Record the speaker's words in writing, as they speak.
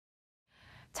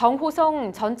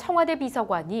정호성 전 청와대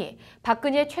비서관이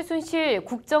박근혜-최순실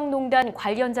국정농단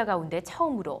관련자 가운데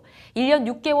처음으로 1년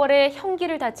 6개월의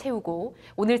형기를 다 채우고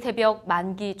오늘 새벽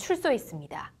만기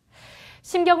출소했습니다.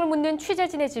 심경을 묻는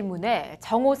취재진의 질문에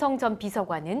정호성 전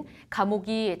비서관은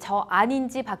감옥이 저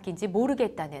아닌지 바뀐지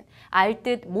모르겠다는 알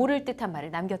듯 모를 듯한 말을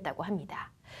남겼다고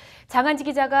합니다. 장한지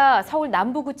기자가 서울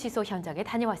남부구치소 현장에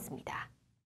다녀왔습니다.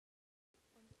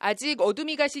 아직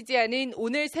어둠이 가시지 않은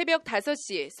오늘 새벽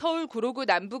 5시 서울 구로구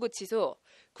남부구치소.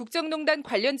 국정농단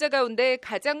관련자 가운데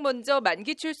가장 먼저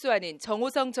만기 출소하는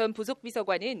정호성 전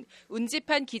부속비서관은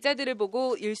운집한 기자들을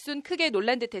보고 일순 크게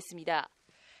놀란 듯했습니다.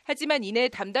 하지만 이내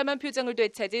담담한 표정을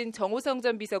되찾은 정호성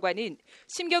전 비서관은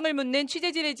심경을 묻는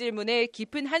취재진의 질문에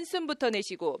깊은 한숨부터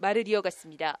내쉬고 말을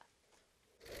이어갔습니다.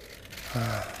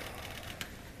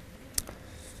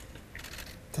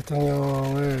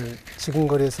 대통령을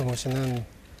지근거리에서 모시는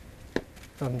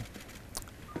그런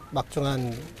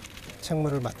막중한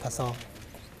책무를 맡아서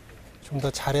좀 더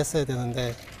잘했어야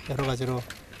되는데 여러 가지로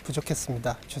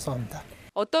부족했습니다. 죄송합니다.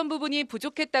 어떤 부분이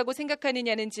부족했다고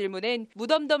생각하느냐는 질문엔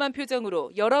무덤덤한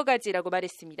표정으로 여러 가지라고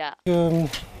말했습니다. 지금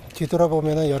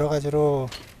뒤돌아보면 여러 가지로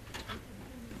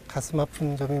가슴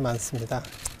아픈 점이 많습니다.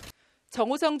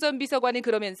 정호성 전 비서관은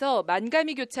그러면서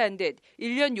만감이 교차한 듯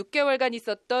 1년 6개월간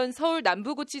있었던 서울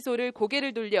남부구치소를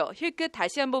고개를 돌려 힐끗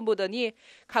다시 한번 보더니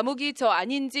감옥이 저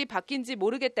아닌지 바뀐지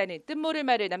모르겠다는 뜻모를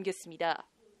말을 남겼습니다.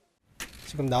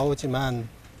 지금 나오지만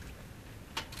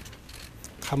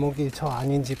감옥이 저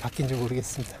아닌지 바뀐지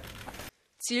모르겠습니다.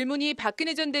 질문이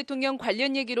박근혜 전 대통령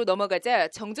관련 얘기로 넘어가자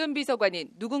정 전 비서관은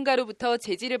누군가로부터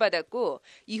제지를 받았고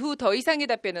이후 더 이상의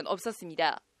답변은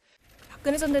없었습니다.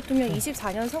 박근혜 전 대통령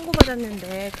 24년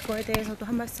선고받았는데 그거에 대해서도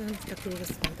한 말씀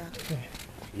부탁드리겠습니다. 네.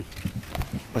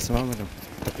 말씀 한번 좀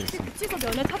부탁드리겠습니다. 구치소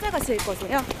면회 찾아가실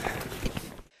거세요?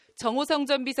 정호성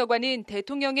전 비서관은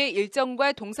대통령의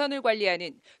일정과 동선을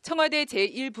관리하는 청와대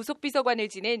제1부속비서관을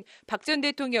지낸 박 전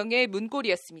대통령의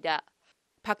문고리였습니다.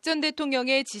 박 전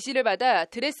대통령의 지시를 받아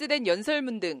드레스된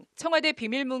연설문 등 청와대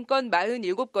비밀문건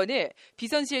 47건을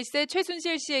비선실세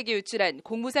최순실 씨에게 유출한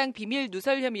공무상 비밀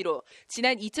누설 혐의로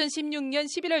지난 2016년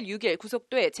 11월 6일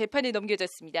구속돼 재판에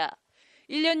넘겨졌습니다.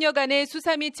 1년여간의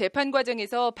수사 및 재판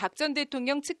과정에서 박 전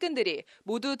대통령 측근들이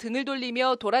모두 등을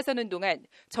돌리며 돌아서는 동안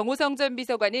정호성 전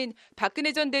비서관은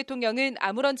박근혜 전 대통령은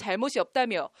아무런 잘못이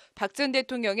없다며 박 전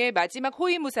대통령의 마지막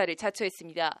호위무사를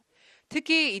자처했습니다.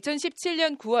 특히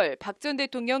 2017년 9월 박 전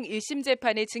대통령 1심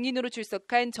재판에 증인으로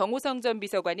출석한 정호성 전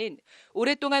비서관은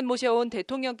오랫동안 모셔온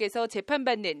대통령께서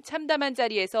재판받는 참담한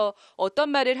자리에서 어떤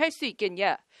말을 할 수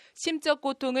있겠냐, 심적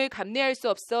고통을 감내할 수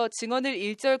없어 증언을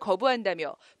일절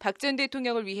거부한다며 박 전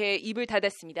대통령을 위해 입을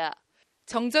닫았습니다.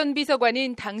 정 전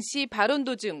비서관은 당시 발언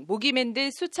도중 목이 맨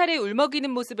듯 수차례 울먹이는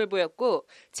모습을 보였고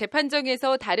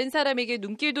재판정에서 다른 사람에게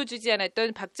눈길도 주지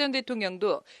않았던 박 전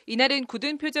대통령도 이날은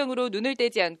굳은 표정으로 눈을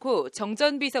떼지 않고 정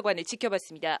전 비서관을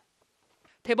지켜봤습니다.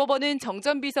 대법원은 정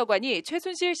전 비서관이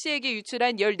최순실 씨에게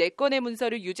유출한 14건의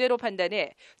문서를 유죄로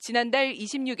판단해 지난달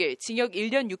 26일 징역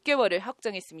 1년 6개월을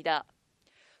확정했습니다.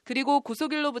 그리고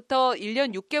구속일로부터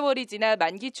 1년 6개월이 지나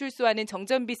만기 출소하는 정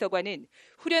전 비서관은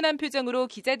후련한 표정으로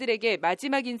기자들에게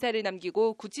마지막 인사를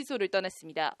남기고 구치소를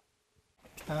떠났습니다.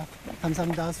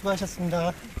 감사합니다.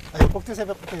 수고하셨습니다.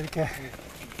 꼭두새벽부터 이렇게.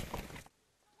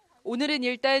 오늘은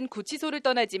일단 구치소를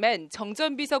떠나지만 정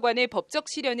전 비서관의 법적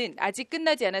실현은 아직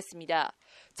끝나지 않았습니다.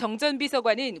 정 전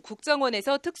비서관은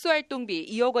국정원에서 특수활동비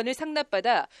 2억 원을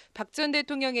상납받아 박 전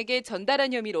대통령에게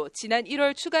전달한 혐의로 지난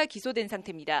 1월 추가 기소된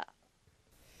상태입니다.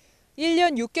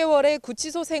 1년 6개월의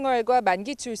구치소 생활과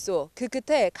만기 출소, 그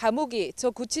끝에 감옥이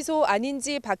저 구치소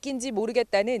아닌지 바뀐지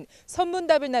모르겠다는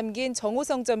선문답을 남긴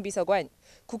정호성 전 비서관.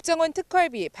 국정원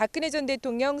특활비 박근혜 전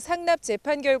대통령 상납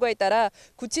재판 결과에 따라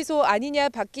구치소 아니냐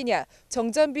바뀌냐 정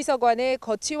전 비서관의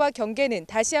거취와 경계는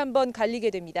다시 한번 갈리게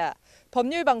됩니다.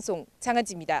 법률방송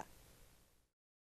장한지입니다.